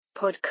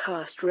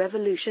Podcast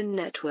Revolution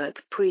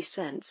Network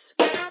presents.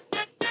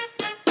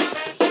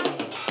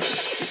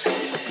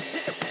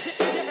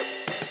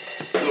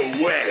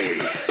 The Way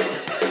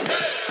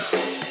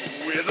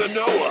with a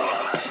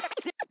Noah.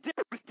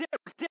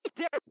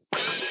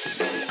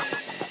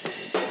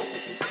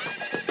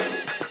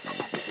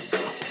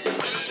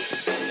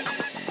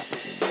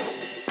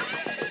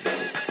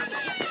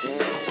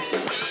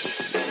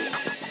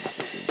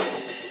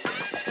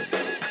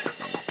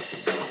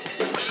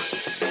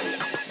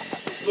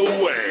 The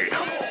Way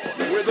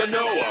with a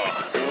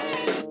Noah.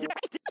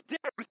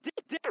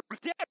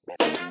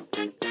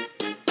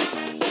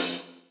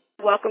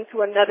 Welcome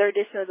to another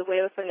edition of The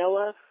Way with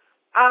Noah.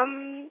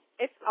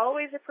 It's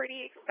always a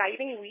pretty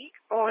exciting week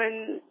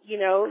on,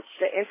 the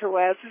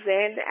interwebs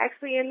and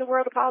actually in the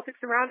world of politics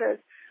around us.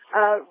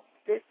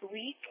 This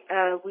week,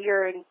 we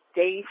are in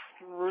day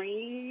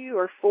 3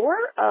 or 4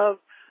 of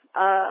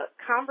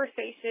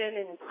conversation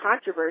and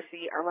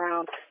controversy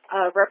around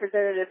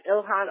Representative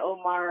Ilhan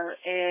Omar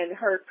and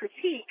her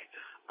critique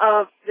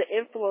of the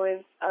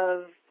influence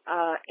of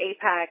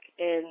AIPAC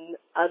and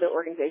other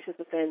organizations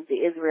within the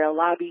Israel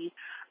lobby,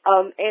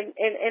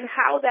 and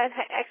how that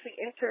actually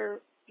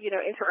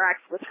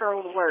interacts with her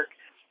own work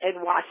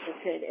in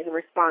Washington in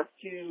response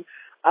to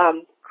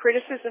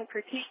criticism,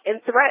 critique,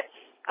 and threats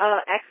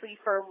actually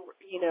from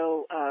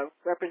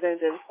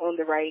representatives on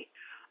the right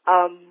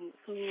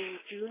who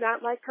do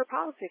not like her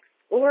politics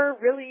or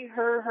really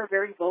her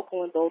very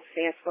vocal and bold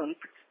stance on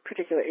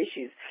particular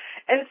issues.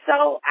 And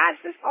so as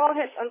this all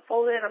has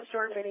unfolded, I'm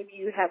sure many of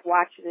you have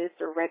watched this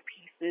or read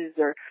pieces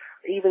or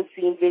even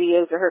seen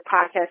videos or heard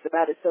podcasts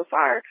about it so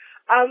far.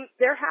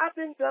 There have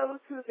been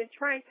those who have been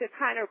trying to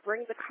kind of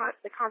bring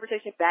the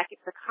conversation back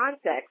into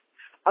context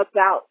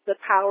about the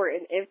power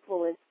and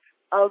influence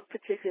of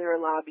particular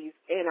lobbies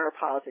in our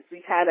politics.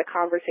 We've had a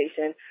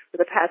conversation for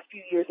the past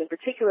few years in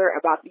particular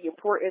about the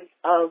importance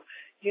of,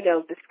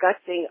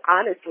 discussing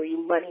honestly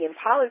money in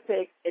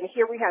politics. And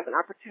here we have an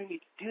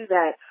opportunity to do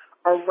that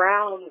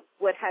around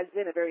what has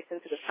been a very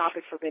sensitive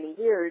topic for many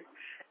years.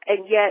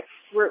 And yet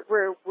we're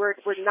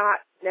not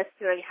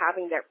necessarily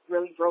having that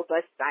really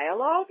robust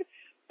dialogue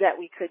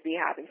that we could be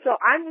having. So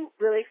I'm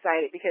really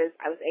excited because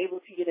I was able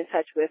to get in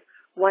touch with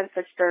one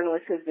such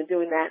journalist who's been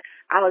doing that.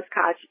 Alex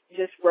Kotch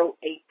just wrote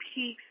a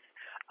piece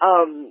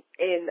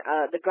in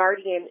The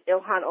Guardian.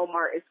 Ilhan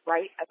Omar is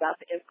right about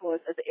the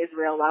influence of the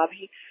Israel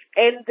lobby.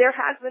 And there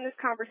has been this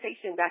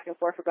conversation back and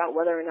forth about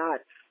whether or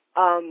not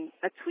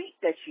a tweet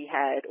that she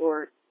had,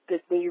 or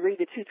when you read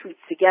the two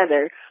tweets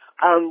together,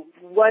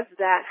 was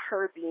that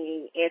her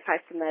being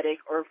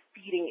anti-Semitic or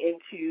feeding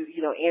into,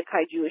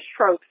 anti-Jewish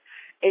tropes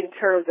in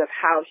terms of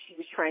how she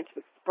was trying to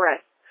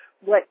express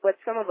what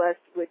some of us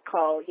would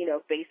call,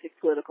 basic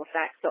political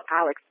facts. So,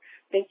 Alex,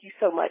 thank you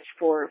so much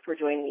for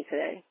joining me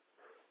today.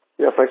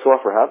 Yeah, thanks a lot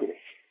for having me.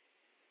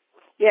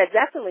 Yeah,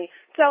 definitely.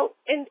 So,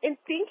 in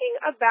thinking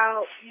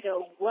about,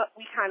 what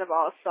we kind of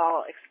all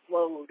saw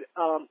explode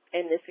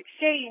in this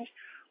exchange,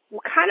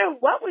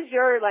 what was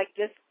your,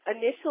 just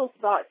initial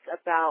thoughts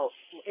about,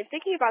 in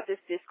thinking about this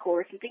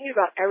discourse and thinking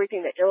about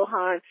everything that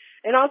Ilhan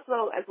and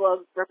also as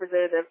well as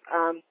Representative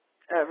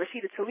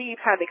Rashida Tlaib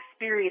have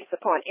experienced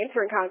upon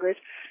entering Congress,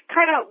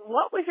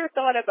 what was your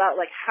thought about,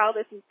 how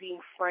this is being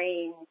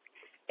framed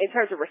in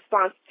terms of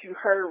response to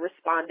her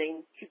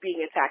responding to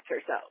being attacked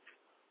herself?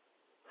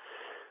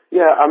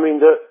 Yeah,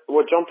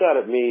 what jumped out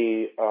at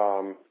me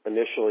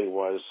initially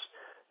was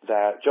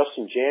that just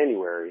in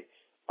January,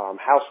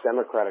 House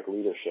Democratic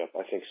leadership,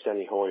 I think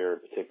Steny Hoyer in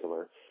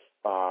particular,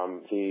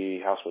 the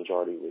House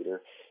Majority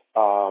Leader,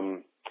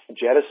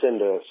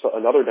 jettisoned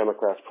another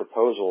Democrat's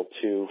proposal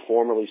to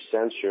formally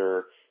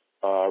censure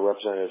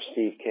Representative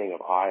Steve King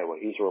of Iowa.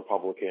 He's a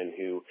Republican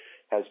who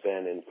has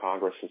been in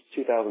Congress since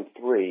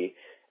 2003,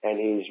 and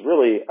he's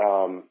really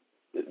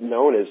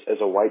known as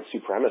a white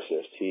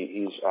supremacist.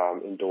 He's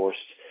endorsed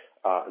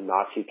a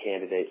Nazi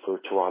candidate for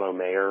Toronto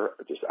mayor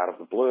just out of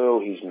the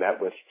blue. He's met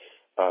with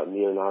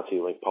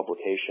neo-Nazi-linked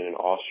publication in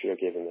Austria,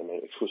 giving them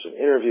an exclusive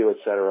interview, et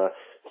cetera,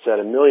 said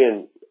a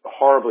million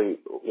horribly,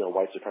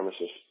 white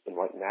supremacist and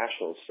white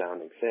nationalist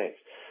sounding things.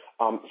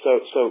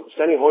 So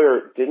Steny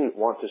Hoyer didn't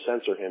want to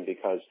censor him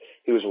because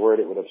he was worried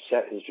it would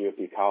upset his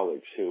GOP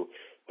colleagues who,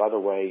 by the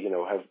way,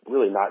 have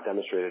really not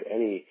demonstrated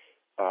any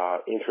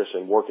interest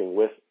in working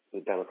with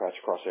the Democrats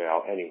across the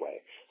aisle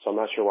anyway. So I'm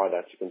not sure why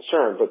that's a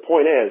concern. But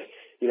point is,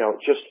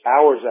 just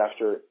hours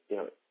after,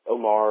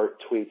 Omar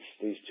tweets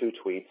these two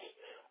tweets,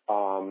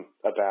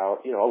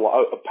 about,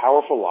 a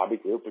powerful lobby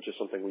group, which is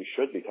something we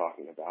should be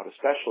talking about,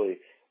 especially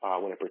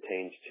when it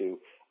pertains to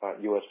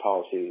U.S.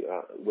 policy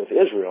with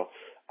Israel.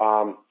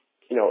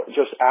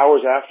 Just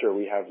hours after,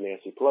 we have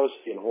Nancy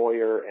Pelosi and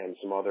Hoyer and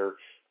some other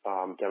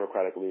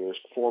Democratic leaders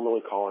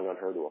formally calling on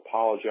her to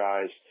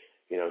apologize.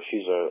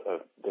 She's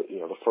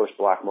the first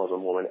black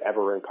Muslim woman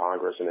ever in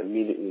Congress, and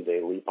immediately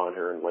they leap on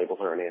her and label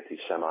her an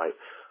anti-Semite.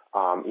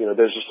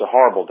 There's just a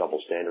horrible double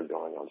standard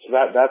going on. So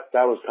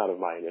that was kind of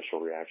my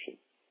initial reaction.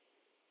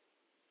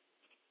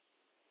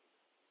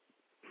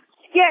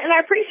 Yeah, and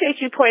I appreciate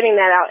you pointing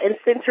that out and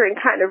centering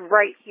kind of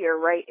right here,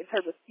 right, in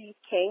terms of Steve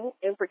King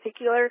in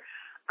particular,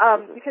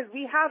 because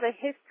we have a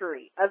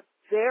history of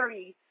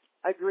very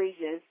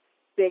egregious,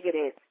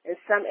 bigoted, in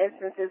some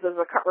instances of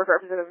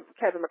Representative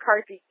Kevin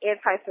McCarthy,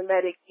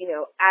 anti-Semitic,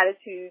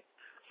 attitudes,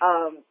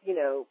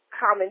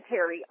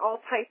 commentary, all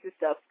types of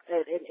stuff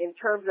in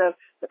terms of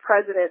the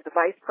president, the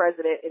vice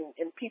president,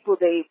 and people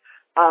they've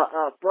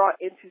brought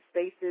into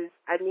spaces.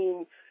 I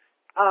mean,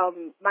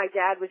 my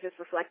dad was just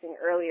reflecting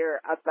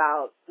earlier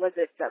about, was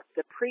it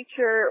the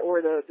preacher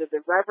or the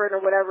reverend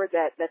or whatever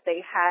that they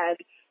had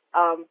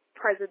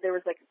present. There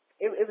was like,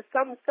 it was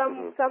some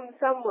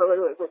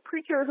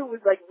preacher who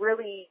was like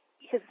really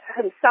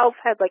himself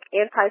had like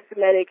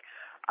anti-Semitic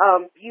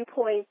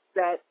viewpoints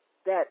that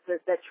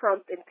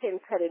Trump and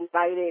Pence had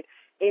invited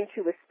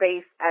into a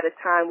space at a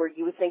time where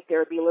you would think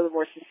there would be a little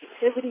more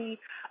sensitivity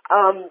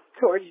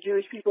towards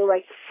Jewish people.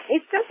 Like,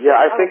 it's just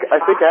I think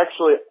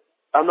actually,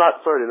 I'm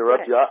not, sorry to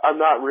interrupt you. I'm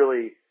not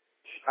really,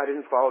 I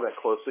didn't follow that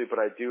closely,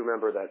 but I do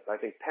remember that I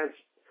think Pence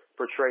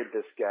portrayed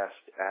this guest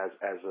as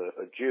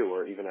a Jew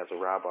or even as a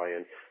rabbi,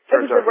 and it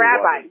was a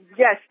rabbi.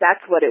 Yes,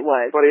 that's what it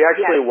was. But he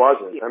actually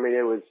wasn't. I mean,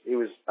 it was.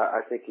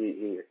 I think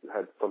he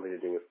had something to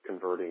do with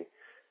converting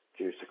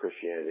Jews to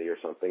Christianity or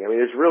something. I mean,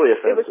 it's really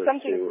offensive. It was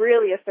something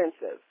really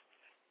offensive.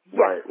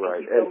 Right, yes,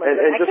 right. And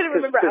I couldn't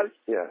remember.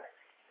 Yeah.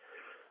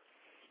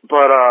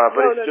 But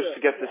it's just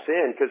to get this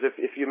yeah. in, because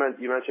if you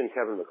mentioned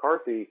Kevin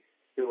McCarthy,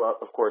 who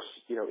of course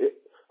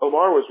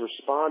Omar was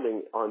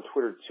responding on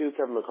Twitter to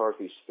Kevin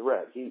McCarthy's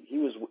threat. He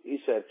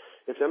said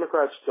if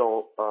Democrats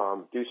don't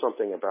do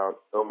something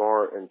about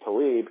Omar and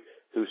Tlaib,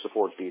 who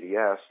support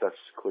BDS, that's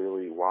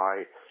clearly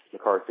why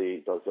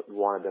McCarthy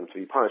wanted them to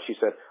be punished. He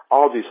said,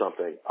 I'll do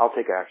something. I'll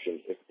take action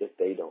if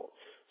they don't.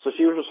 So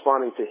she was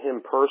responding to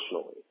him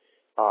personally.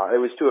 It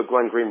was to a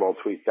Glenn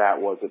Greenwald tweet that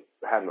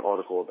had an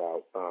article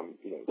about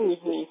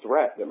this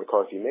threat that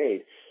McCarthy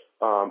made.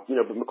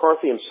 But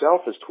McCarthy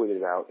himself has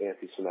tweeted out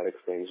anti-Semitic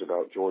things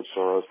about George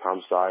Soros,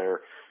 Tom Steyer,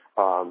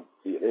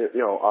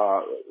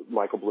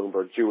 Michael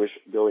Bloomberg, Jewish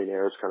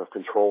billionaires kind of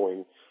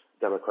controlling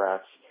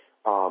Democrats.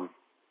 And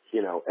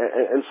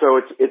so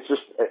it's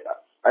just,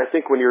 I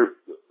think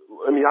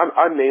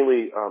I'm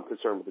mainly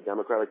concerned with the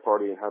Democratic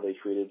Party and how they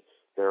treated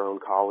their own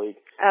colleague.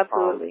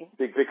 Absolutely.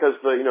 Because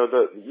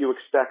you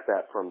expect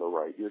that from the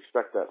right. You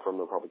expect that from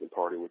the Republican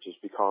Party, which has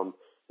become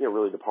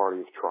really the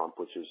party of Trump,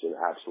 which is an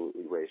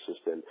absolutely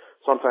racist and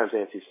sometimes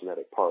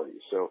anti-Semitic party.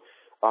 So,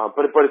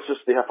 but it's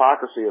just the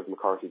hypocrisy of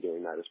McCarthy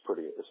doing that is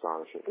pretty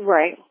astonishing.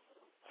 Right.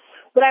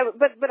 But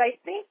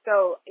I think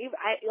though,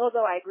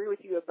 although I agree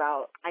with you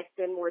about, I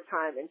spend more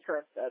time in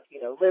terms of,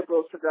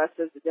 liberals,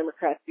 progressives, the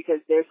Democrats, because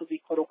theirs will be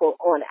quote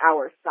unquote on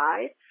our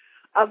side.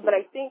 But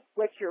I think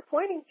what you're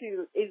pointing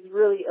to is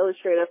really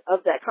illustrative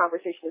of that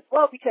conversation as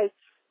well, because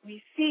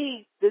we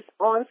see this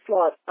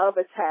onslaught of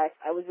attacks.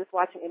 I was just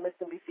watching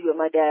MSNBC with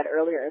my dad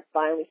earlier and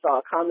finally saw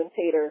a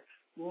commentator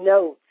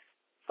note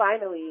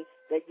finally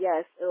that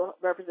yes,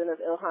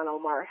 Representative Ilhan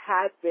Omar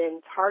has been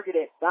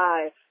targeted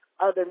by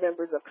other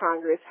members of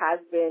Congress,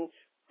 has been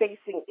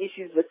facing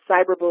issues with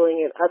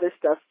cyberbullying and other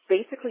stuff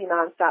basically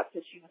nonstop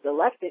since she was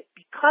elected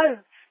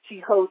because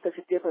she holds such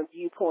a different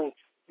viewpoint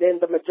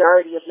than the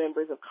majority of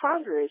members of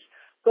Congress.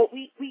 But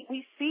we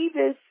see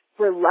this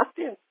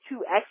reluctance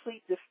to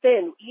actually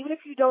defend, even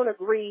if you don't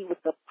agree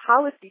with the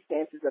policy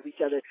stances of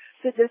each other,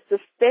 to just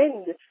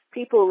defend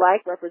people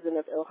like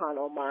Representative Ilhan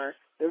Omar.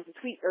 There was a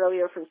tweet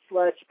earlier from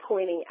Sludge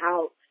pointing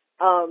out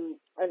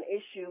an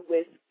issue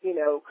with,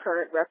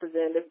 current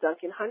Representative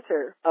Duncan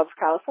Hunter of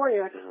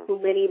California,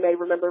 who many may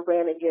remember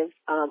ran against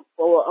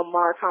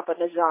Omar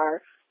Campanajjar,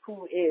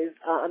 who is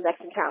a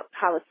Mexican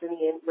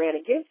Palestinian, ran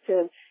against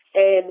him,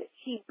 and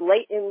he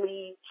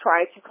blatantly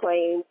tried to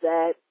claim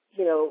that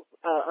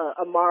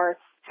Omar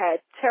had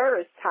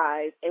terrorist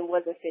ties and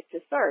wasn't fit to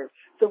serve.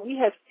 So we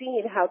have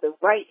seen how the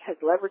right has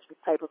leveraged this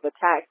type of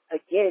attack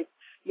against,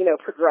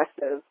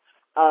 progressive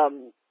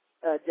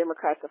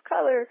Democrats of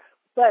color,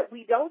 but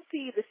we don't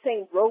see the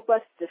same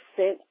robust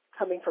defense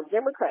coming from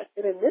Democrats.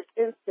 And in this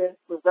instance,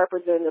 with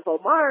Representative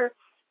Omar,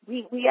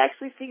 we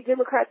actually see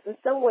Democrats in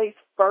some ways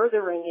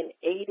furthering and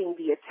aiding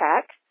the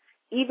attack,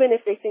 even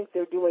if they think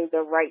they're doing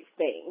the right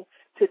thing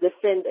to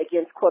defend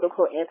against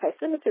quote-unquote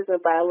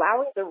anti-Semitism. By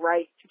allowing the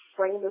right to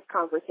frame this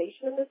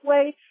conversation in this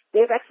way,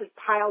 they've actually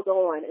piled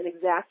on and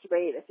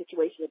exacerbated a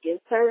situation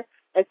against her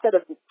instead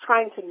of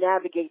trying to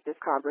navigate this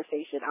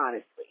conversation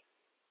honestly.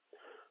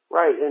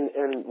 Right,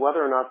 and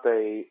whether or not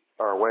they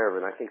are aware of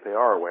it, I think they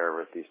are aware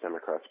of it, these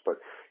Democrats, but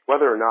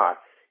whether or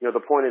not, the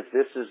point is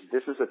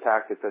this is a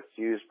tactic that's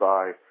used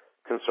by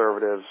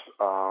conservatives,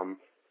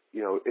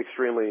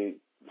 extremely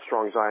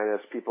strong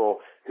Zionists, people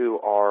who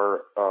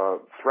are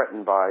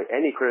threatened by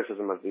any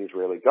criticism of the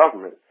Israeli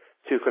government,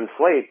 to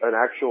conflate an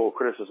actual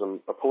criticism,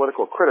 a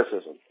political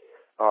criticism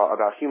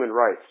about human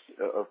rights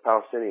of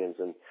Palestinians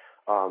and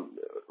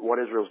what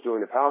Israel's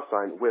doing to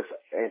Palestine with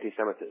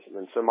anti-Semitism.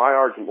 And so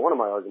one of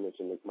my arguments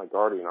in my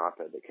Guardian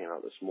op-ed that came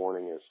out this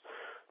morning is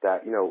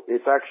that,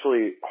 it's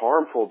actually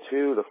harmful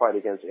to the fight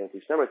against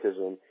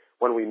anti-Semitism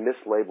when we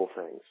mislabel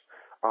things.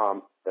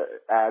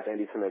 as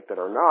anti-Semitic that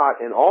are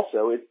not, and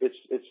also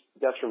it's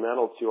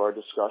detrimental to our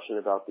discussion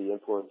about the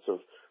influence of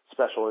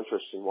special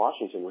interests in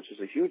Washington, which is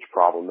a huge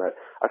problem that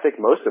I think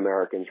most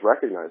Americans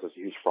recognize as a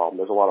huge problem.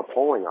 There's a lot of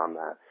polling on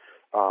that.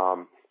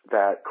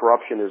 That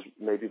corruption is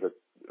maybe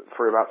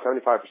for about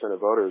 75% of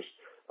voters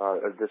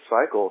of this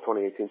cycle,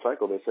 2018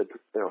 cycle, they said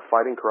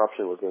fighting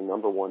corruption was the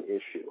number one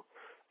issue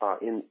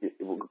in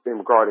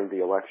regarding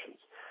the elections.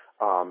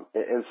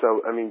 And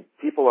so, I mean,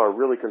 people are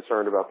really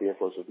concerned about the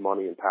influence of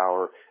money and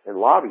power and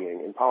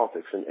lobbying in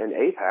politics. And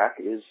AIPAC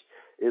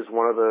is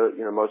one of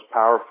the most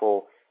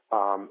powerful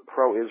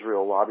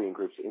pro-Israel lobbying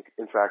groups.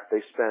 In fact,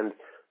 they spend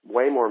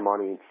way more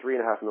money,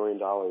 $3.5 million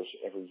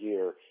every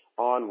year,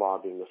 on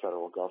lobbying the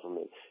federal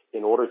government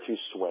in order to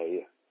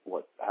sway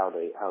how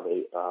they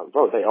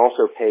vote. They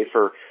also pay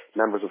for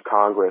members of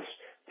Congress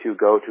to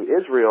go to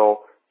Israel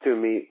to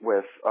meet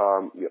with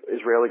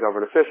Israeli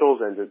government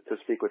officials and to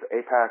speak with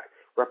AIPAC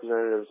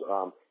representatives,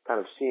 kind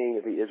of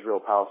seeing the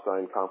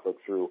Israel-Palestine conflict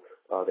through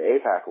the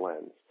AIPAC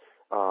lens.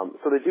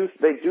 So they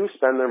do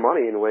spend their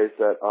money in ways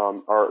that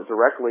are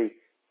directly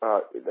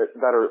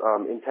that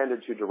are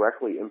intended to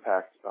directly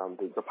impact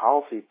the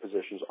policy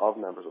positions of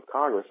members of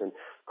Congress. And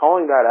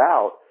calling that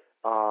out,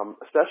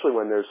 especially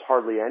when there's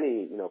hardly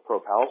any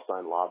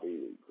pro-Palestine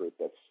lobby group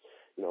that's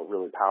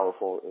really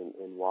powerful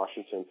in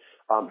Washington,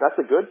 that's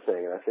a good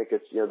thing. And I think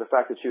it's the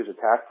fact that she was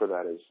attacked for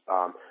that is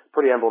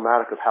pretty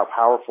emblematic of how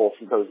powerful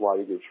those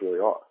lobby groups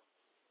really are.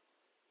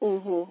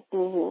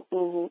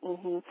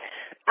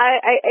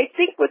 I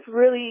think what's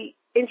really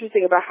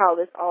interesting about how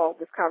this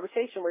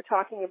conversation, we're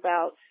talking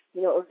about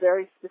a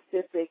very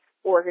specific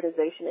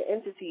organization and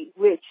entity,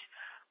 which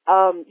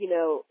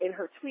in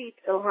her tweet,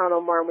 Ilhan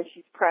Omar, when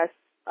she's pressed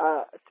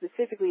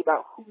specifically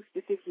about who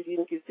specifically do you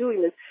think is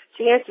doing this,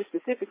 she answers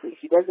specifically.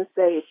 She doesn't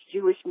say it's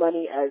Jewish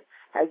money as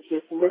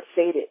just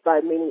misstated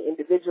by many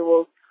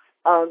individuals.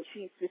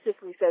 She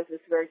specifically says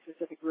this very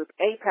specific group,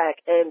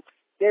 AIPAC, and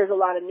there's a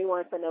lot of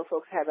nuance I know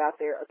folks have out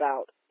there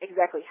about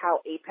exactly how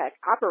AIPAC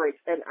operates.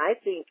 And I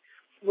think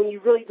when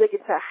you really dig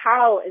into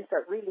how and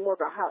start reading more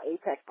about how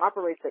AIPAC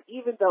operates, that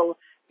even though,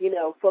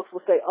 folks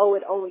will say, oh,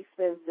 it only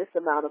spends this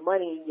amount of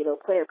money,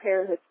 Planned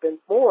Parenthood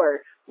spends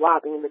more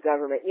lobbying the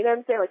government. You know what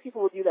I'm saying? Like,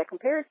 people will do that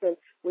comparison.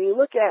 When you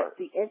look at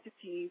the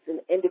entities and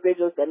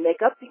individuals that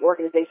make up the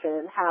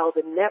organization and how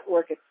the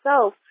network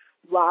itself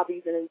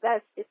lobbies and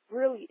invests, it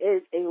really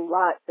is a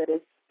lot that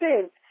is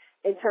spent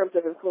in terms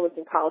of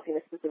influencing policy in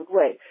a specific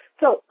way.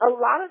 So a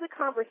lot of the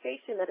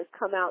conversation that has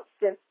come out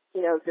since,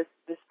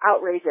 this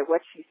outrage at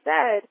what she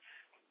said,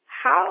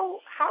 how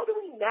do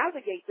we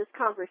navigate this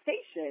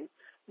conversation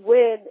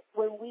when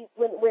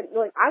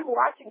I'm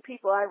watching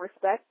people I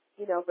respect,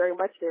 very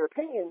much their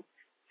opinions,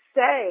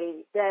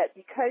 say that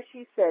because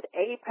she said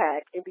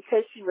AIPAC and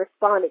because she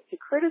responded to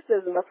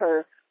criticism of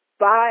her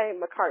by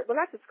McCarthy, well,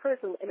 not just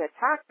criticism, an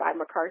attack by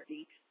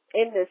McCarthy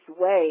in this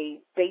way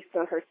based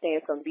on her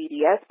stance on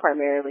BDS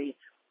primarily,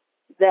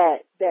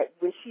 that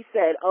when she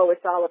said, oh,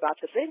 it's all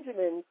about the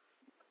Benjamins,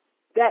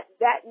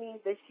 that means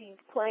that she's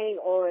playing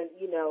on,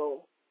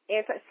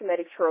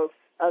 anti-Semitic tropes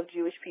of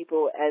Jewish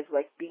people as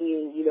like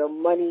being,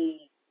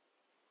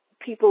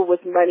 people with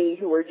money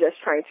who are just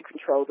trying to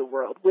control the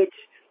world, which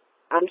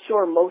I'm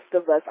sure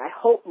I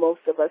hope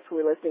most of us who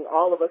are listening,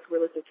 all of us who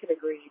are listening can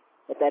agree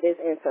that is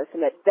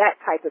anti-Semitic. That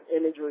type of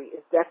imagery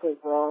is definitely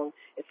wrong.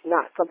 It's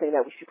not something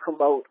that we should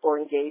promote or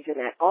engage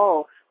in at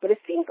all. But it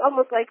seems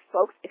almost like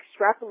folks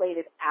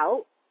extrapolated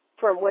out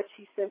from what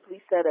she simply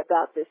said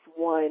about this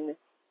one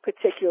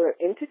particular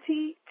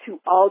entity to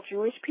all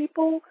Jewish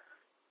people.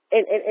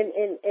 And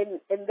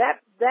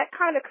that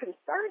kind of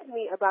concerns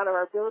me about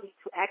our ability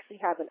to actually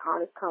have an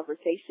honest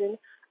conversation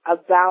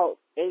about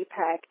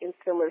AIPAC and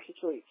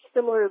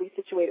similarly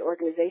situated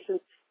organizations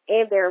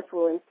and their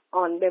influence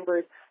on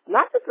members,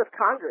 not just of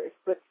Congress,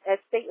 but as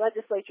state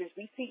legislatures.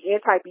 We see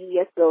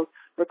anti-BDS bills,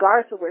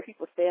 regardless of where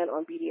people stand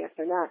on BDS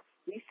or not.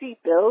 We see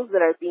bills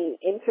that are being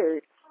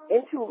entered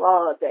into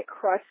law that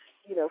crush,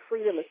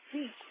 freedom of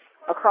speech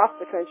across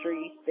the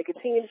country. They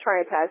continue to try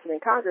and pass it in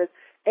Congress,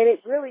 and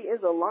it really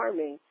is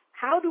alarming.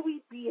 How are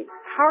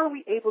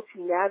we able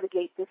to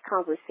navigate this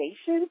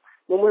conversation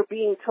when we're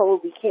being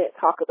told we can't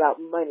talk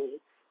about money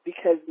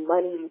because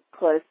money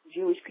plus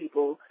Jewish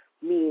people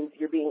means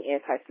you're being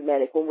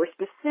anti-Semitic, when we're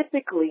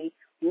specifically,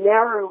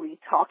 narrowly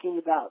talking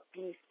about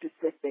these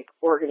specific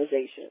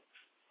organizations?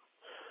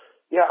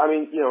 Yeah, I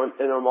mean,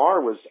 and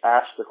Omar was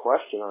asked the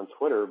question on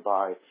Twitter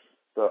by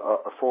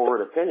a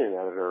forward opinion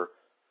editor,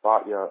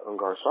 Batya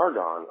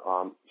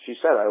Ungar-Sargon. She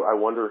said, I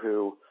wonder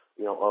who,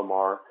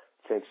 Omar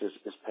thinks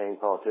is paying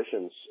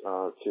politicians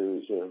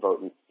to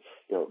vote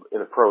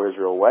in a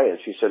pro-Israel way, and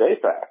she said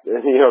AIPAC.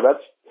 And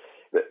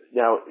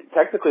now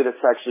technically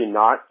that's actually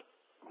not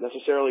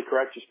necessarily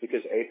correct, just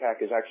because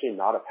AIPAC is actually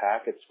not a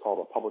PAC. It's called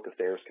a Public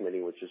Affairs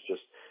Committee, which is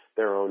just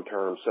their own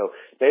term. So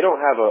they don't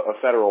have a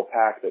federal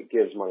PAC that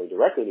gives money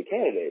directly to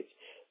candidates.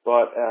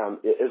 But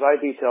as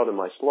I detailed in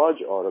my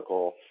Sludge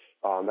article,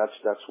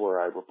 that's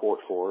where I report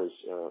for is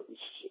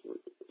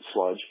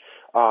Sludge.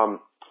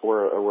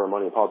 We're a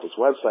Money in Politics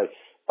website.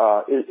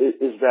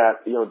 is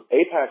that,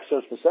 AIPAC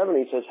since the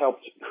 70s has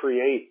helped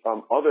create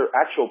other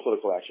actual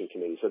political action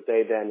committees that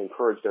they then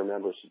encourage their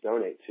members to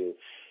donate to.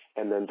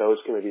 And then those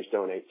committees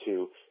donate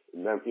to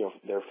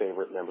their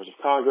favorite members of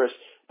Congress.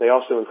 They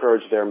also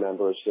encourage their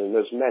members, and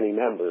there's many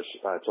members,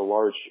 it's a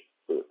large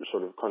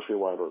sort of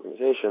countrywide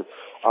organization.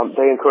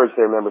 They encourage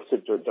their members to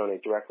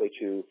donate directly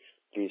to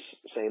these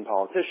same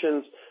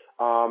politicians.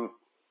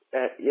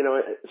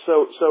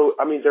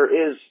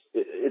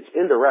 It's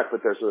indirect,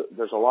 but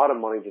there's a lot of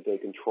money that they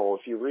control.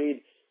 If you read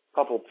a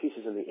couple of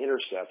pieces in The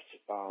Intercept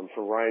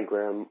from Ryan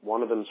Grimm,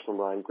 one of them's from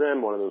Ryan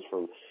Grimm, one of them's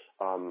from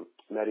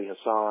Mehdi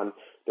Hassan.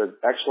 They're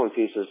excellent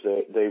pieces.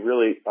 They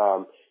really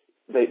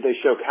they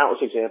show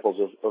countless examples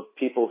of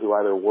people who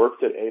either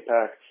worked at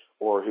AIPAC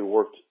or who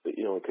worked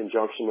in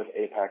conjunction with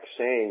AIPAC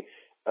saying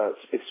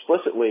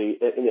explicitly,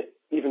 and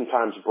even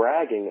times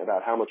bragging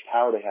about how much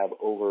power they have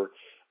over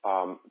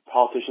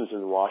politicians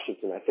in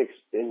Washington. I think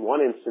in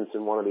one instance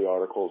in one of the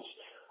articles,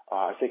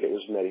 I think it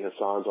was Mehdi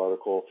Hassan's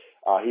article,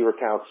 he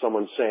recounts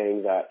someone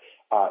saying that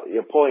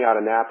pulling out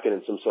a napkin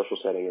in some social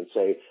setting and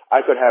say,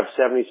 I could have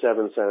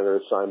 77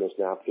 senators sign this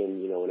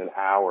napkin, in an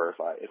hour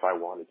if I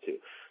wanted to.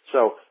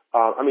 So,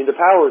 the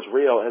power is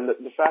real, and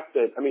the fact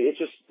that, it's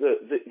just,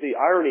 the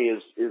irony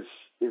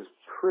is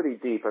pretty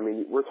deep.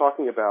 We're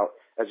talking about,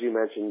 as you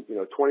mentioned,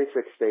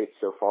 26 states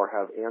so far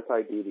have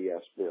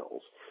anti-BDS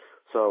bills.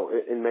 So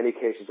in many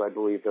cases, I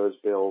believe those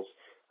bills,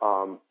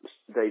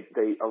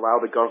 they allow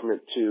the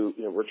government to,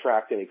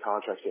 retract any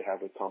contracts they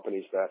have with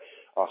companies that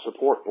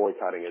support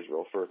boycotting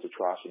Israel for its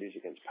atrocities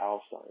against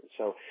Palestine.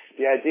 So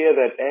the idea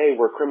that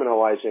we're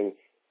criminalizing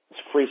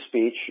free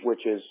speech,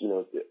 which is,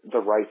 the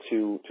right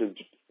to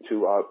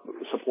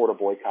support a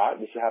boycott.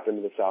 This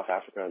happened in South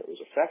Africa, and it was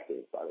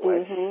effective, by the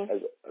way,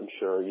 as I'm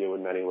sure you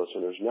and many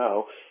listeners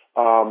know.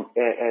 So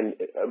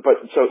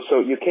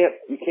you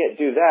can't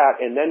do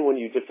that. And then when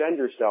you defend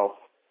yourself,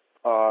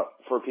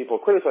 for people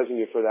criticizing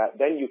you for that,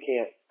 then you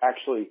can't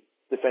actually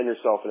defend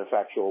yourself in a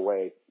factual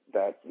way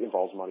that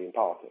involves money and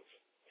politics.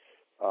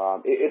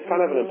 It's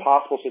kind of an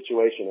impossible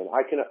situation, and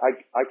I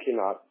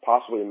cannot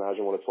possibly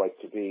imagine what it's like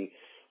to be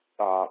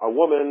a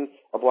woman,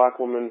 a black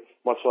woman,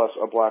 much less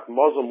a black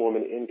Muslim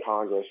woman in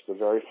Congress, the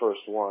very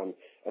first one,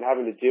 and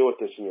having to deal with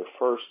this in your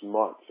first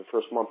month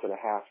and a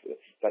half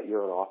that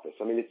you're in office.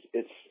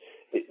 It's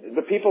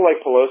the people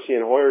like Pelosi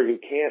and Hoyer who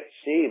can't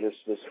see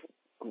this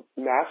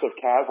massive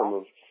chasm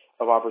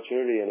of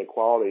opportunity and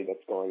equality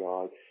that's going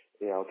on,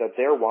 that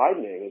they're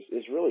widening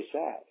is really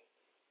sad.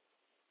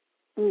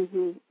 No,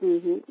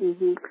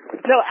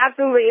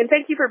 absolutely. And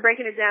thank you for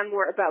breaking it down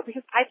more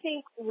because I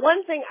think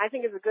one thing I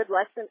think is a good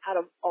lesson out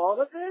of all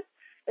of this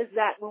is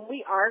that when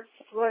we are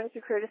going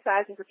to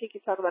criticize and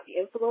particularly talk about the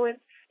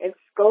influence and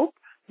scope,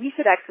 we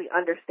should actually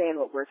understand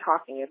what we're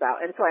talking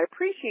about. And so I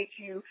appreciate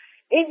you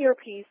in your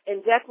piece,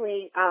 and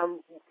definitely,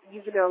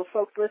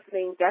 folks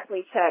listening,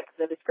 definitely check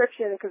the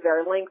description because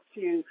there are links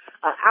to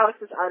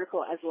Alex's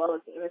article as well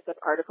as the Intercept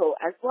article,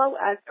 as well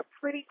as a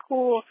pretty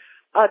cool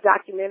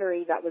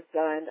documentary that was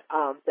done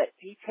that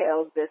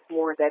details this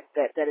more that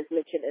is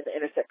mentioned in the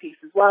Intercept piece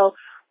as well.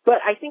 But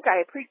I think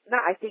I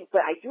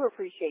do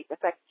appreciate the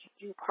fact that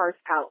you do parse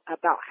out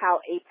about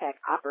how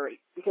AIPAC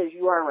operates, because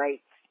you are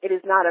right. It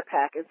is not a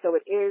PAC, and so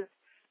it is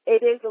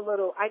a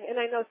little, and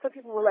I know some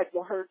people were like,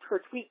 well, her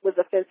tweet was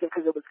offensive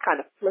because it was kind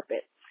of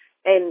flippant.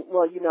 And,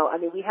 well,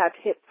 we have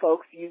hip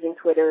folks using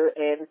Twitter,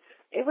 and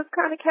it was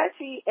kind of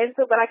catchy. And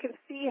so, but I can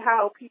see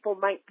how people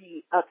might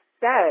be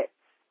upset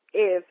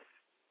if,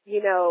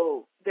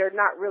 they're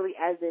not really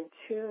as in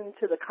tune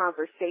to the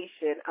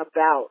conversation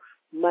about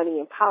money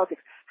and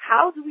politics.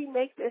 How do we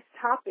make this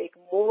topic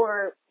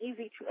more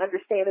easy to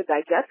understand and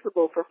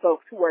digestible for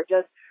folks who are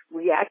just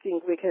reacting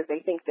because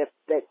they think that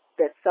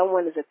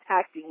someone is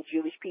attacking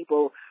Jewish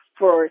people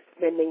for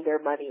spending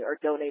their money or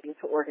donating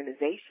to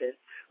organizations,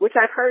 which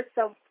I've heard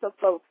some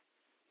folks,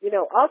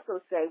 also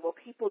say, well,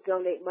 people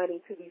donate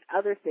money to these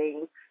other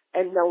things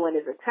and no one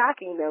is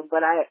attacking them.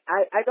 But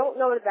I don't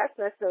know that that's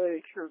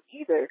necessarily true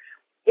either.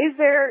 Is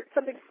there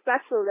something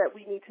special that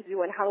we need to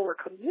do in how we're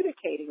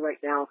communicating right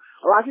now?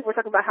 A lot of people are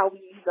talking about how we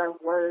use our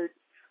words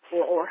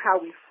or how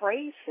we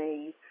phrase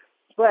things,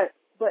 but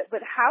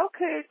how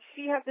could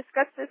she have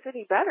discussed this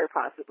any better,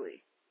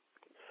 possibly?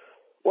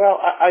 Well,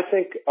 I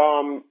think,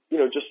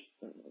 just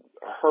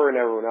her and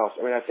everyone else.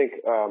 I think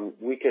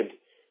we could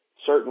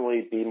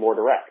certainly be more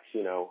direct,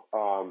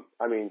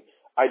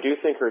 I do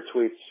think her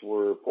tweets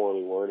were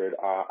poorly worded.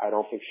 I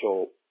don't think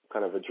she'll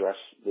kind of address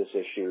this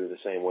issue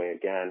the same way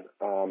again.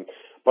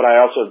 But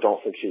I also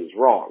don't think she was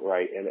wrong,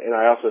 right? And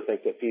I also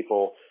think that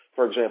people,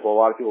 for example, a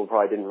lot of people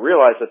probably didn't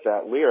realize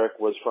that lyric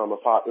was from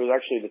it was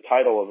actually the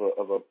title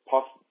of a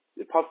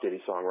Puff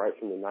Diddy song, right,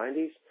 from the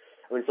 90s.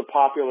 It's a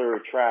popular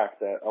track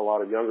that a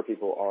lot of younger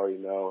people already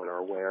know and are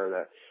aware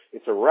that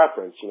it's a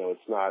reference.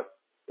 It's not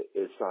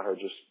her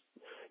just,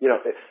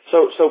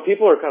 so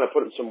people are kind of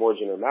putting some words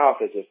in her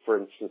mouth as if, for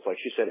instance, like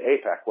she said,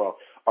 AIPAC. Well,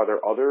 are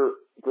there other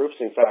groups?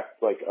 In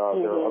fact,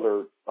 there are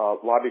other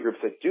lobby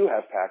groups that do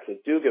have PACs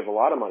that do give a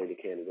lot of money to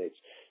candidates.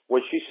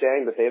 Was she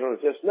saying that they don't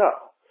exist? No.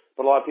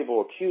 but a lot of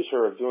people accuse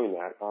her of doing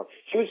that.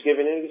 She was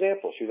given an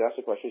example. She was asked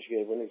a question. She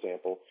gave an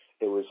example.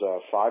 It was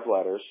 5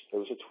 letters. It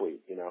was a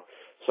tweet,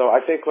 So I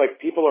think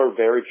people are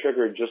very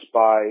triggered just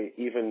by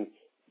even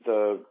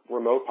the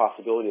remote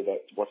possibility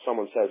that what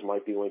someone says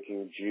might be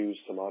linking Jews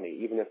to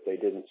money, even if they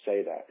didn't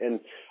say that. And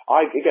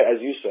again,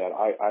 as you said,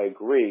 I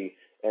agree,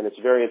 and it's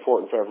very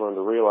important for everyone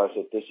to realize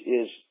that this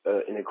is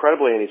an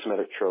incredibly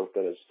anti-Semitic trope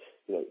that is,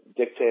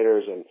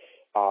 dictators and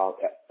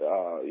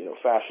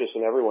fascists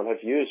and everyone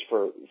have used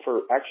for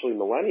actually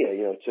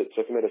millennia,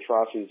 to commit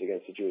atrocities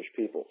against the Jewish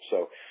people.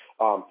 So,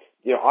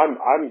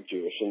 I'm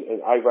Jewish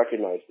and I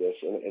recognize this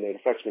and it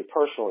affects me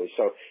personally.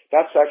 So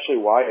that's actually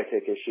why I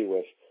take issue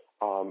with,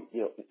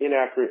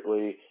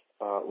 inaccurately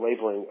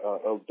labeling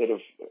a bit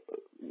of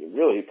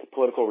really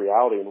political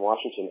reality in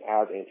Washington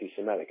as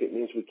anti-Semitic. It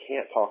means we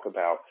can't talk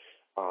about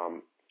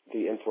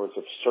the influence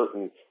of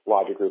certain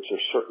lobby groups or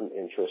certain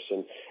interests.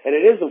 And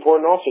it is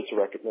important also to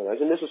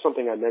recognize, and this is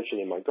something I mentioned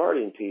in my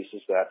Guardian piece,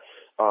 is that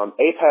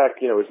AIPAC,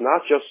 is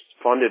not just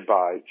funded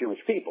by Jewish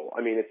people.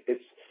 I mean,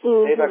 it's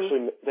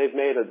they've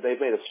made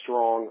a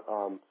strong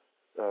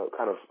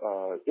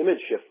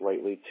image shift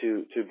lately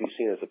to be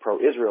seen as the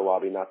pro-Israel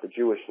lobby, not the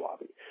Jewish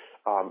lobby.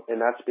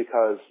 And that's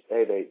because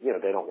they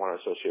don't want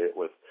to associate it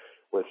with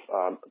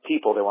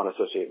people. They want to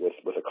associate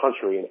with a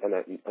country,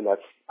 and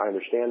that's, I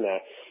understand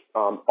that.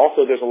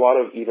 Also, there's a lot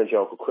of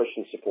evangelical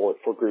Christian support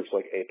for groups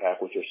like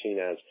AIPAC, which are seen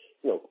as,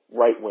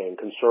 right-wing,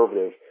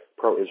 conservative,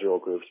 pro-Israel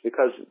groups,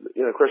 because,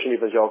 Christian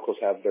evangelicals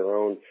have their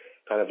own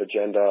kind of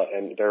agenda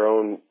and their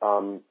own,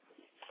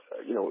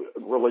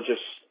 religious,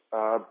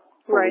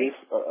 belief,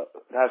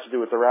 that has to do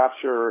with the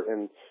rapture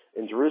and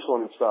in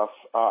Jerusalem and stuff.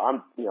 I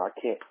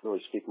can't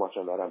really speak much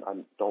on that. I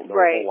don't know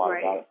a whole lot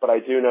about it, but I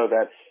do know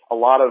that a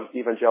lot of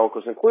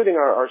evangelicals, including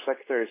our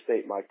Secretary of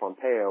State Mike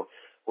Pompeo,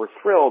 were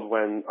thrilled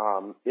when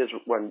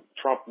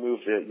Trump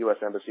moved the U.S.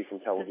 Embassy from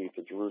Tel Aviv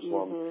to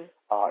Jerusalem.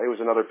 It was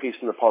another piece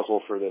in the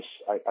puzzle for this,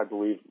 I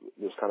believe,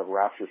 this kind of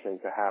rapture thing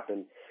to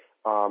happen.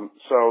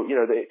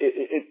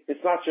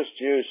 It's not just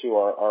Jews who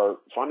are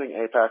funding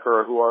AIPAC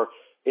or who are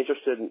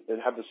interested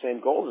and have the same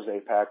goals as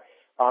AIPAC.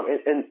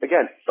 And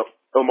again,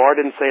 Omar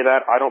didn't say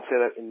that. I don't say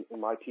that in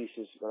my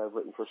pieces that I've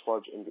written for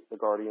Sludge and The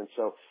Guardian.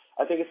 So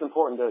I think it's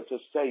important to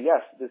say,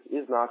 yes, this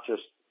is not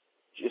just,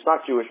 it's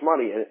not Jewish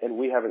money, and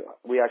we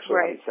actually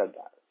haven't said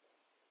that.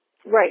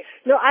 Right.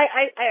 No,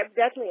 I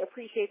definitely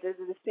appreciate the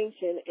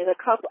distinction. In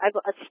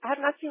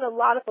I've not seen a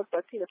lot of folks,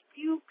 I've seen a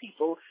few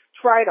people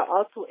try to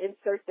also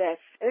insert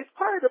that. And it's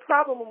part of the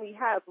problem when we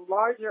have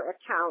larger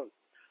accounts,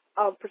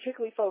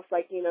 particularly folks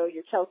like,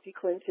 your Chelsea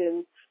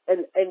Clinton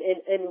and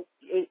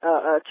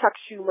Chuck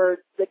Schumer,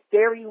 the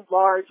very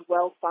large,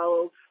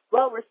 well-followed,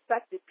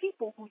 well-respected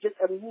people who just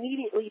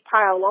immediately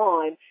pile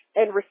on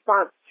in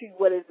response to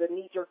what is a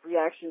knee-jerk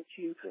reaction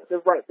to the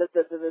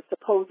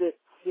supposed,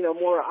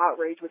 moral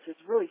outrage, which is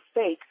really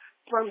fake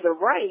from the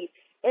right.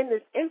 In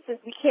this instance,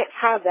 we can't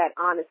have that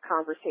honest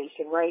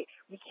conversation, right?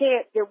 We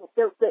can't. There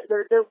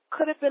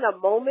could have been a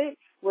moment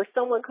where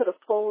someone could have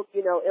pulled,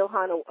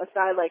 Ilhan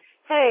aside, like,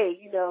 hey,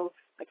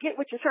 I get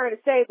what you're trying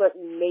to say, but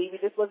maybe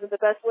this wasn't the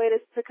best way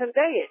to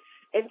convey it.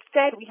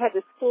 Instead, we had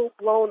this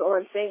full-blown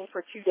on thing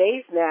for 2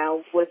 days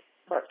now with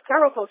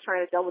several folks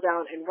trying to double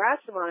down and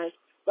rationalize.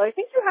 But I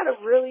think you had a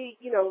really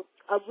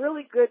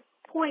good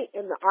point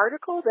in the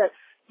article that,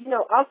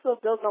 also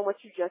builds on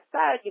what you just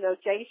said.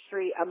 J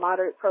Street, a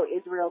moderate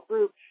pro-Israel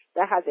group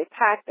that has a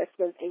PAC that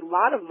spends a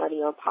lot of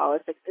money on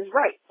politics, is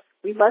right.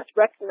 We must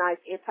recognize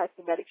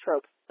anti-Semitic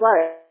tropes,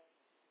 but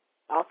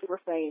also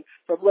refrain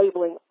from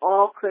labeling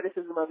all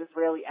criticism of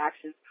Israeli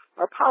actions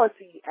or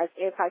policy as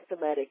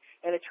anti-Semitic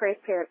and a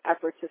transparent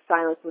effort to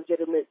silence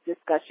legitimate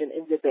discussion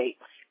and debate.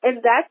 And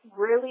that's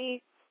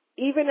really,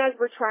 even as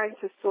we're trying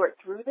to sort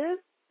through this,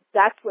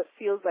 that's what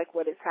feels like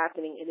what is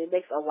happening, and it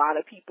makes a lot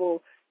of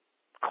people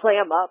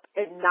clam up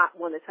and not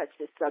want to touch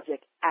this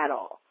subject at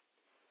all.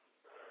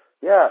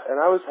 Yeah,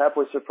 and I was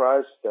happily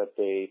surprised that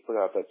they put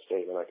out that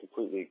statement. I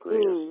completely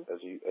agree,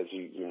 as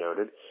you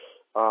noted.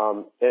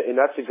 And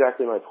that's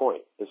exactly my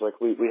point. It's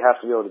like we have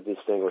to be able to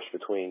distinguish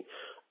between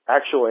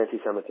actual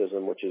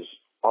anti-Semitism, which is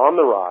on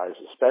the rise,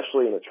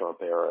 especially in the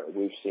Trump era.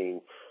 We've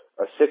seen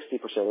a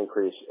 60%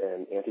 increase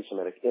in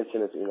anti-Semitic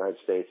incidents in the United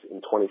States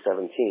in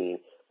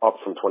 2017, up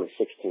from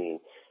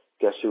 2016.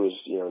 Guess who was,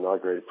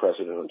 inaugurated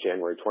president on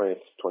January 20th,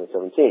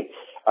 2017?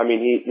 I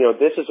mean,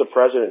 this is a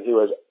president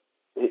who has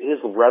his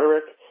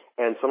rhetoric,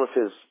 and some of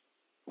his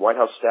White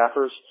House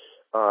staffers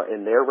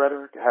in their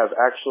rhetoric have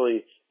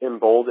actually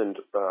emboldened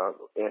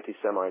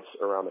anti-Semites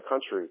around the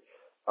country.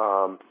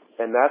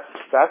 And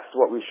that's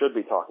what we should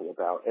be talking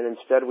about. And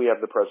instead we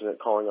have the president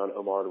calling on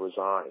Omar to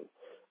resign.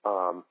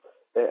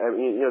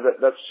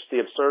 That's the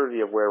absurdity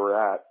of where we're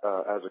at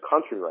as a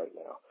country right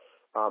now.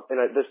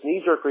 And this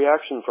knee-jerk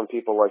reaction from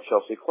people like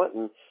Chelsea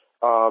Clinton,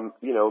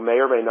 may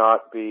or may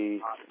not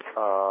be,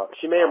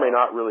 she may or may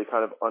not really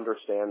kind of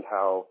understand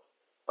how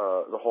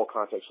the whole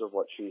context of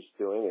what she's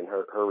doing and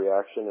her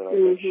reaction. And I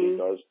think she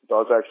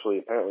does actually,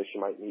 apparently she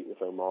might meet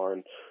with Omar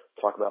and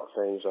talk about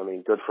things. I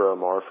mean, good for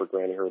Omar for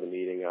granting her the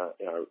meeting,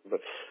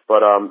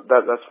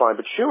 that's fine.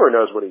 But Schumer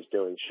knows what he's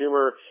doing.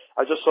 Schumer,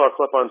 I just saw a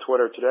clip on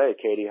Twitter today.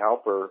 Katie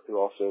Halper, who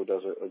also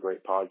does a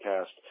great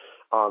podcast,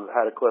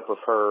 had a clip of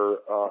her.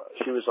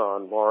 She was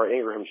on Laura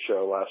Ingraham's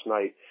show last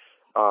night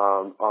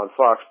on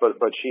Fox,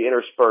 but she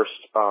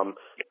interspersed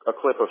a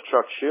clip of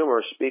Chuck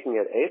Schumer speaking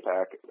at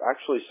AIPAC,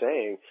 actually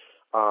saying,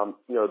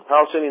 the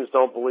Palestinians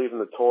don't believe in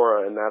the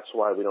Torah, and that's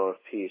why we don't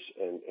have peace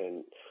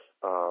in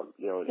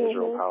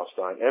Israel and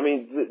Palestine. I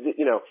mean,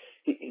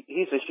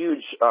 he's a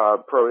huge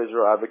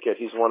pro-Israel advocate.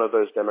 He's one of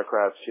those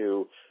Democrats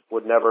who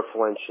would never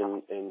flinch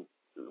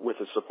with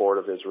the support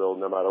of Israel,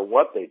 no matter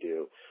what they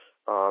do.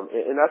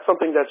 And that's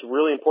something that's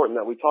really important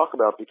that we talk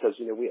about because,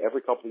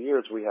 every couple of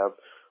years we have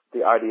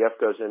the IDF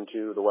goes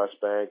into the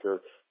West Bank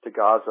or to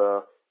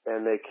Gaza,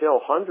 and they kill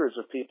hundreds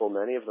of people,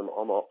 many of them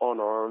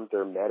unarmed.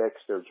 They're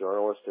medics, they're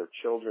journalists, they're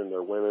children,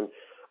 they're women.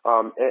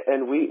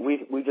 And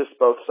we just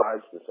both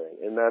sides of the thing.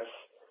 And that's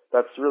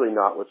really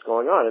not what's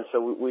going on. And so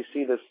we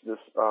see this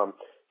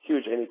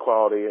huge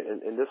inequality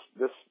in this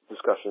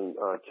discussion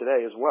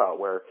today as well,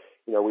 where,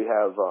 we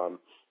have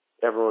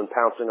everyone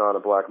pouncing on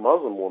a black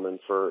Muslim woman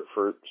for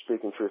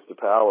speaking truth to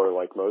power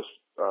like most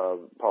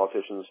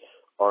politicians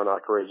are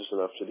not courageous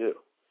enough to do.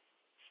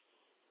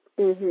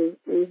 No,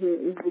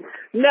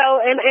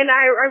 and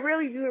I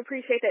really do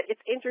appreciate that.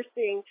 It's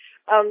interesting.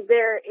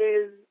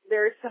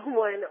 There's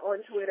someone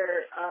on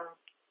Twitter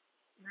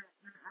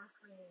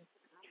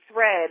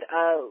thread.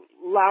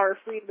 Laura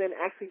Friedman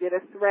actually did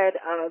a thread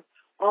of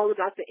all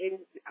about the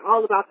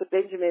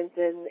Benjamins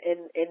and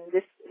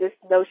this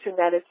notion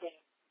that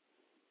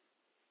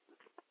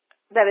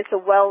it's a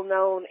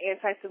well-known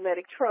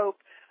anti-Semitic trope.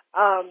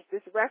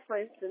 This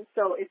reference, and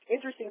so it's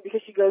interesting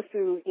because she goes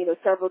through,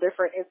 several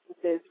different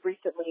instances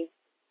recently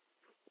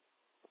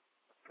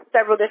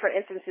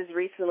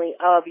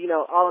of,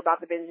 all about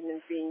the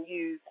Benjamins being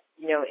used,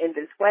 in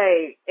this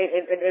way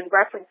and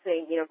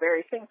referencing,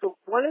 various things. So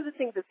one of the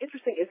things that's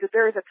interesting is that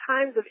there is a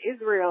Times of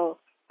Israel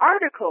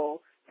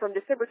article from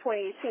December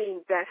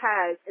 2018 that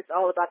has It's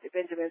All About the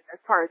Benjamins as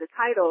part of the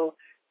title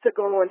to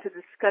go on to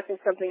discussing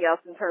something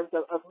else in terms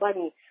of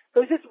money.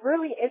 So it's just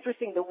really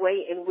interesting the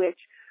way in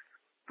which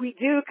we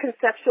do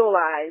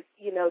conceptualize,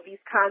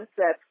 these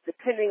concepts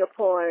depending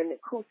upon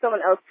who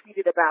someone else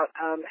tweeted about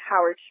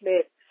Howard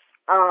Schmidt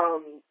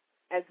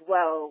as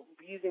well,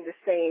 using the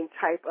same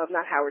type of,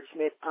 not Howard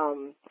Schmidt,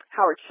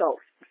 Howard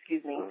Schultz,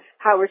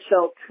 Howard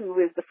Schultz,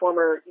 who is the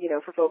former,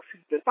 for folks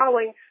who've been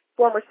following,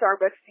 former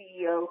Starbucks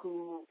CEO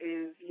who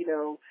is,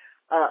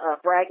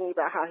 bragging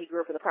about how he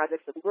grew up in the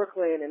projects of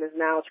Brooklyn and is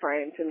now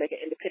trying to make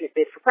an independent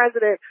bid for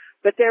president.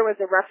 But there was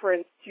a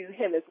reference to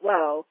him as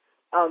well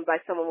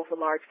by someone with a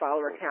large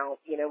follower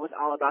count, was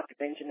all about the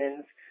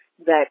Benjamins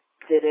that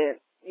didn't,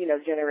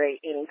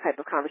 generate any type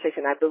of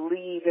conversation. I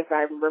believe, if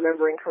I'm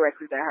remembering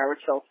correctly, that Howard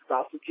Schultz is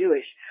also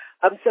Jewish.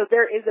 So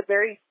there is a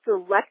very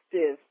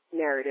selective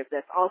narrative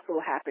that's also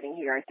happening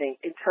here, I think,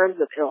 in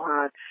terms of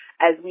Ilhan,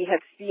 as we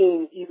have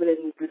seen even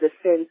in the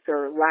defense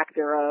or lack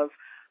thereof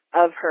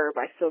of her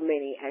by so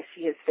many, as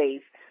she has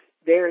faced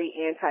very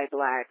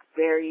anti-Black,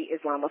 very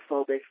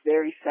Islamophobic,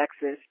 very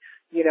sexist,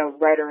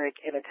 rhetoric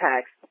and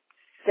attacks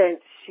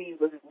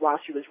while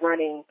she was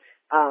running.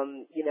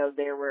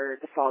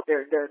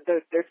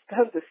 There's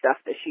tons of stuff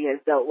that she has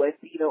dealt with,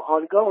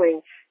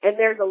 ongoing, and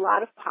there's a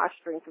lot of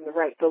posturing from the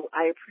right. So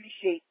I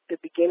appreciate the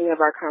beginning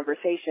of our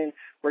conversation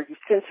where you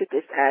censored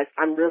this as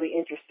I'm really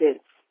interested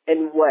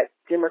in what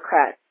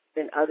Democrats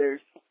and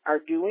others are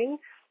doing,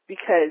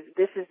 because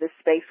this is the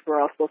space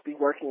we're all supposed to be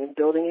working and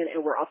building in,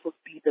 and we're all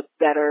supposed to be the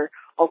better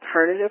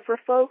alternative for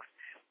folks.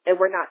 And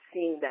we're not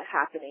seeing that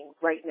happening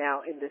right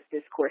now in this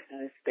discourse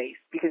in this space,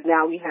 because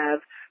now we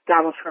have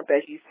Donald Trump,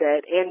 as you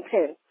said, and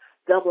Pence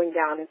doubling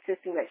down,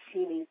 insisting that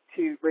she needs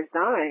to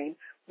resign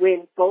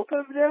when both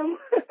of them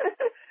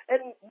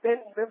and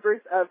then members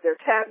of their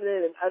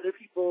cabinet and other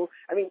people,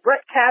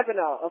 Brett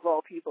Kavanaugh, of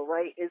all people,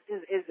 right, is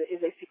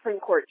a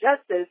Supreme Court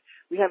justice.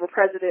 We have a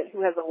president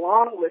who has a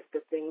long list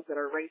of things that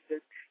are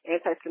racist,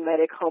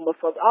 anti-Semitic,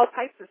 homophobic, all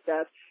types of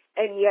stuff,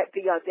 and yet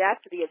the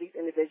audacity of these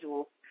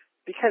individuals,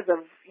 because of,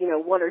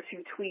 one or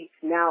two tweets,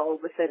 now all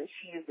of a sudden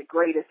she is the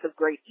greatest of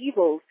great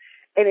evils.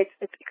 And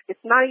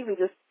it's not even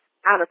just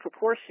out of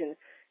proportion.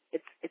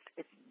 It's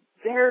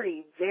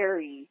very,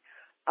 very,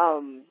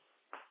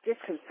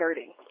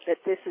 disconcerting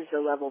that this is the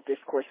level of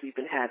discourse we've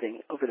been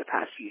having over the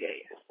past few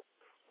days.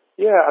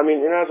 Yeah, and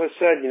as I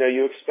said,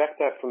 you expect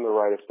that from the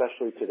right,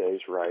 especially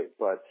today's right.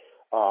 But,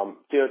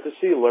 to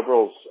see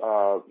liberals,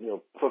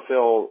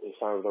 fulfill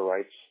some of the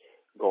right's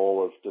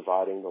goal of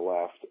dividing the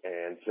left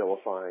and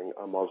vilifying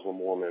a Muslim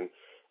woman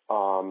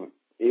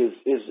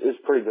is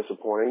pretty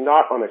disappointing.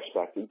 Not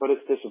unexpected, but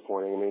it's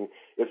disappointing.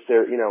 If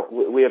there,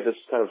 we have this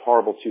kind of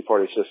horrible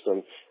two-party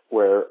system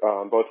where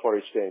both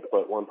parties stink,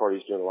 but one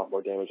party's doing a lot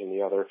more damage than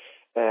the other.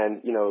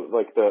 And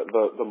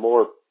the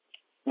more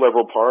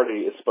liberal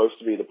party is supposed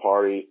to be the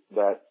party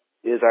that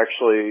is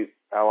actually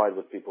allied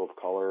with people of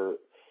color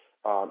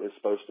is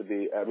supposed to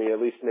be, I mean,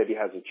 at least maybe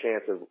has a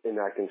chance of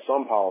enacting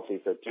some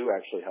policies that do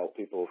actually help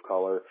people of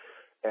color.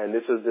 And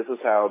this is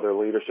how their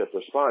leadership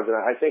responds. And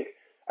I think,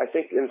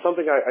 and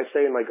something I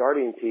say in my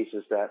Guardian piece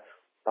is that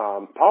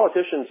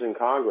politicians in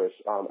Congress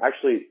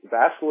actually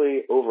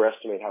vastly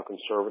overestimate how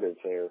conservative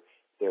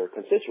their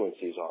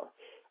constituencies are.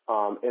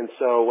 And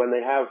so when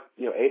they have,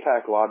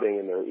 AIPAC lobbying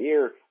in their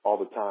ear all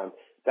the time,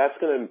 that's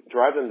going to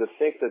drive them to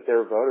think that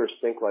their voters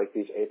think like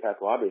these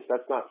AIPAC lobbyists.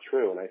 That's not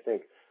true. And I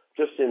think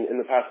just in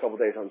the past couple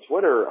of days on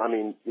Twitter, I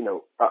mean,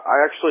 I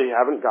actually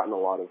haven't gotten a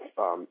lot of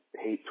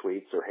hate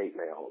tweets or hate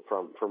mail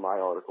from my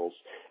articles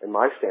and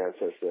my stance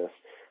as this.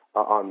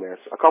 On this.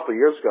 A couple of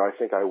years ago, I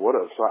think I would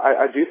have. So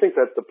I do think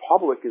that the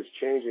public is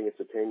changing its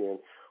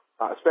opinion,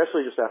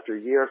 especially just after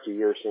year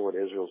seeing what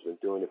Israel's been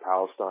doing to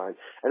Palestine,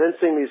 and then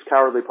seeing these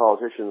cowardly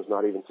politicians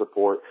not even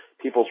support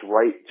people's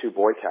right to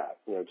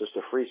boycott, just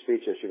a free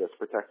speech issue that's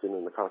protected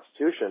in the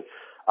Constitution.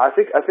 I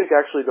think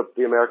actually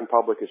the American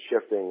public is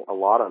shifting a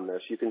lot on this.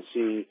 You can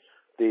see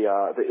the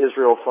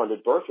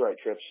Israel-funded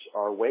birthright trips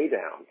are way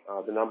down.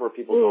 The number of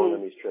people going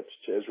on these trips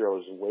to Israel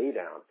is way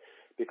down.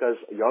 Because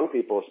young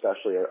people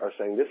especially are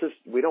saying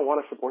we don't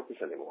want to support this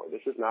anymore.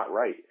 This is not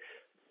right.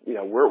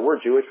 We're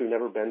Jewish. We've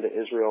never been to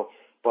Israel,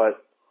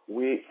 but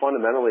we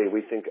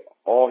think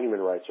all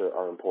human rights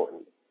are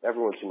important.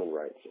 Everyone's human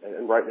rights.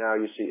 And right now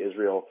you see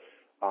Israel,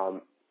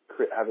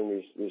 having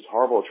these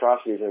horrible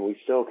atrocities, and we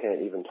still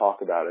can't even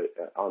talk about it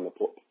on the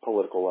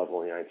political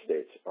level in the United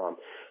States. So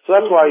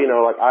that's why,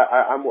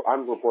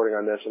 I'm reporting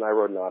on this, and I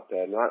wrote an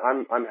op-ed, and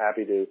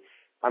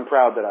I'm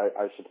proud that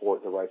I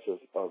support the rights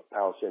of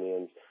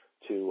Palestinians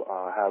to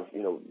have,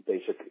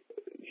 basic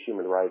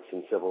human rights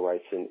and civil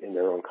rights in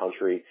their own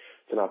country,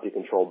 to not be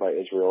controlled by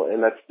Israel.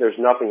 And there's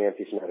nothing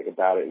anti-Semitic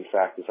about it. In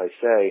fact, as I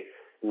say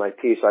in my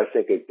piece, I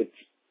think it's,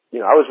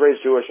 I was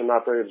raised Jewish. I'm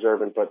not very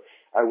observant, but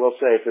I will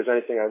say if there's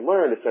anything I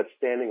learned, it's that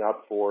standing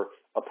up for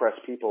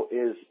oppressed people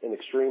is an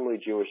extremely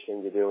Jewish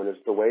thing to do, and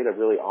is the way to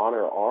really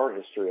honor our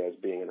history as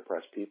being an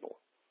oppressed people.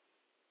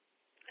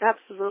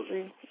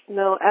 Absolutely.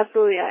 No,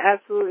 absolutely. I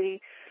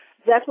absolutely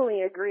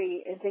definitely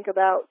agree, and think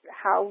about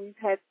how we've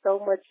had so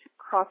much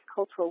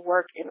cross-cultural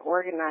work in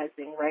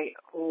organizing, right?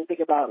 When we think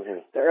about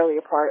the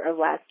earlier part of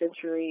last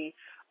century,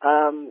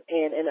 and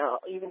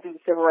even through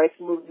the civil rights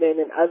movement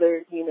and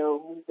other,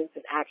 movements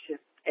and actions.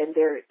 And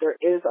there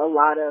is a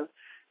lot of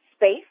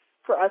space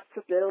for us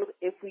to build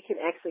if we can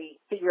actually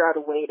figure out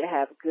a way to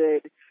have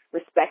good,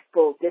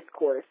 respectful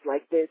discourse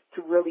like this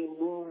to really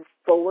move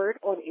forward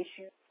on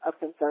issues of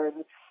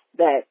concern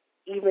that,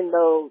 even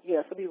though,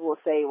 some people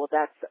will say, well,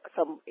 that's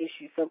some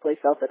issue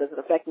someplace else that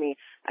doesn't affect me,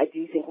 I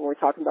do think when we're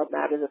talking about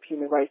matters of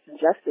human rights and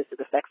justice,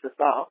 it affects us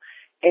all.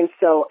 And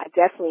so I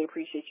definitely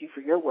appreciate you for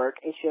your work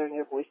and sharing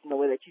your voice in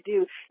the way that you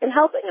do and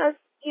helping us,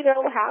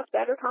 have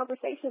better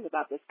conversations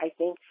about this. I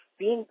think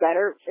being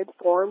better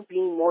informed,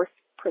 being more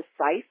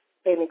precise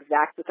and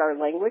exact with our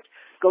language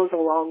goes a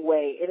long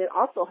way. And it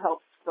also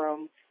helps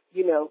from,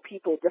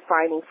 people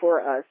defining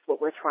for us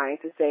what we're trying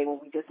to say when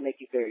we just make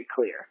it very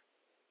clear.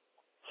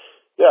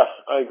 Yeah,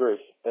 I agree.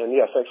 And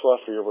thanks a lot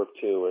for your work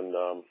too.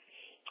 And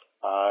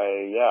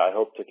I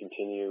hope to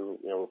continue,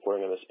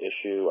 reporting on this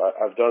issue.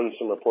 I've done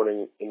some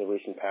reporting in the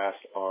recent past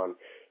on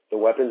the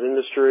weapons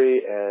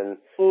industry and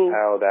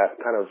how that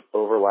kind of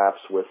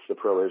overlaps with the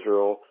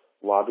pro-Israel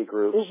lobby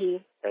groups,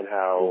 and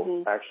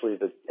how actually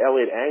the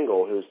Elliot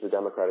Engel, who's the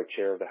Democratic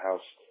chair of the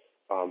House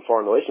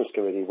Foreign Relations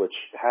Committee, which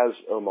has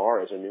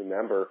Omar as a new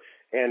member,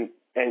 and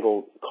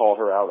Engel called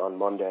her out on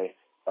Monday,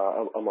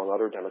 among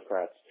other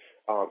Democrats.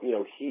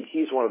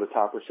 He's one of the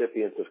top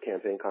recipients of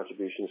campaign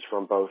contributions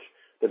from both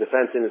the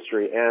defense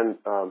industry and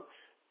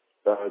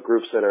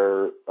groups that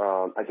are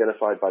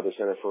identified by the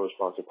Center for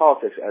Responsive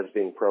Politics as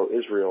being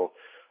pro-Israel.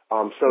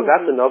 So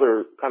that's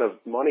another kind of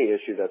money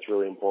issue that's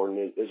really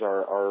important, is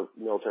our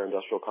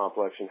military-industrial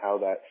complex and how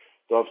that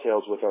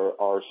dovetails with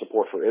our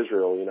support for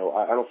Israel.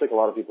 I don't think a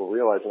lot of people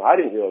realize, and I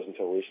didn't realize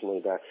until recently,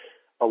 that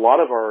a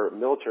lot of our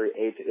military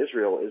aid to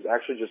Israel is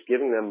actually just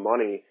giving them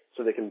money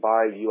so they can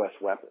buy U.S.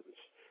 weapons.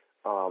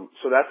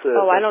 So that's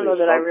I don't know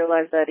that I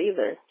realized that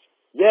either.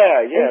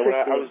 Yeah. When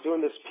I was doing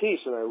this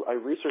piece and I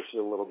researched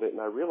it a little bit, and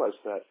I realized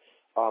that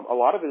a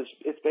lot of it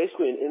it's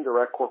basically an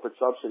indirect corporate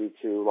subsidy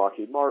to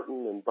Lockheed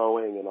Martin and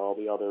Boeing and all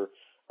the other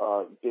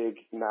big,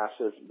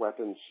 massive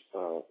weapons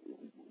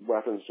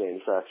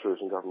manufacturers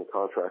and government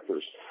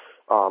contractors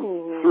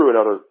through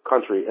another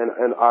country.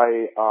 And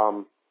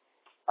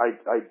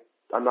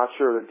I'm not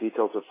sure the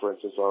details of, for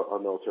instance, our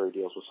military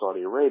deals with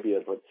Saudi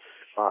Arabia, but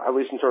at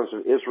least in terms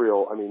of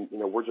Israel, I mean,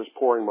 we're just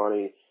pouring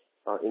money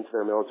into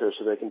their military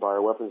so they can buy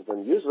our weapons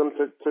and then use them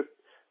to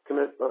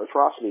commit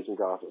atrocities in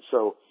Gaza.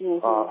 So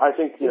I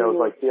think,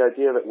 like the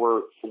idea that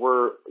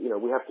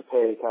we have to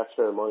pay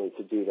taxpayer money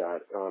to do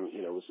that,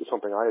 is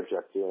something I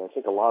object to. And I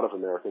think a lot of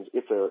Americans,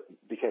 if they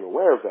became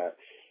aware of that,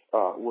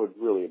 would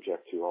really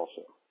object to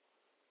also.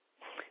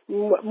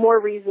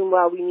 More reason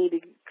why we need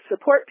to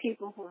support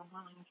people who are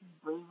willing to be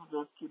brave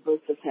enough to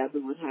both of have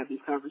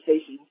these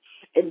conversations.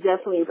 And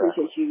definitely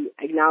appreciate you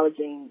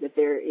acknowledging that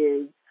there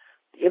is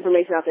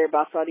information out there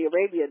about Saudi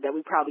Arabia that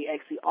we probably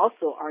actually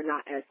also are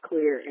not as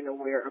clear and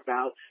aware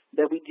about,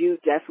 that we do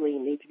definitely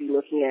need to be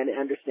looking at and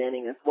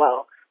understanding as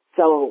well.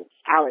 So,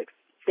 Alex,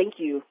 thank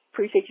you.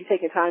 Appreciate you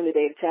taking time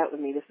today to chat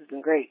with me. This has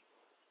been great.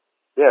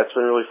 Yeah, it's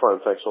been really fun.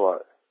 Thanks a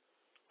lot.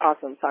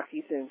 Awesome. Talk to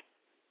you soon.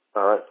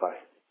 All right. Bye.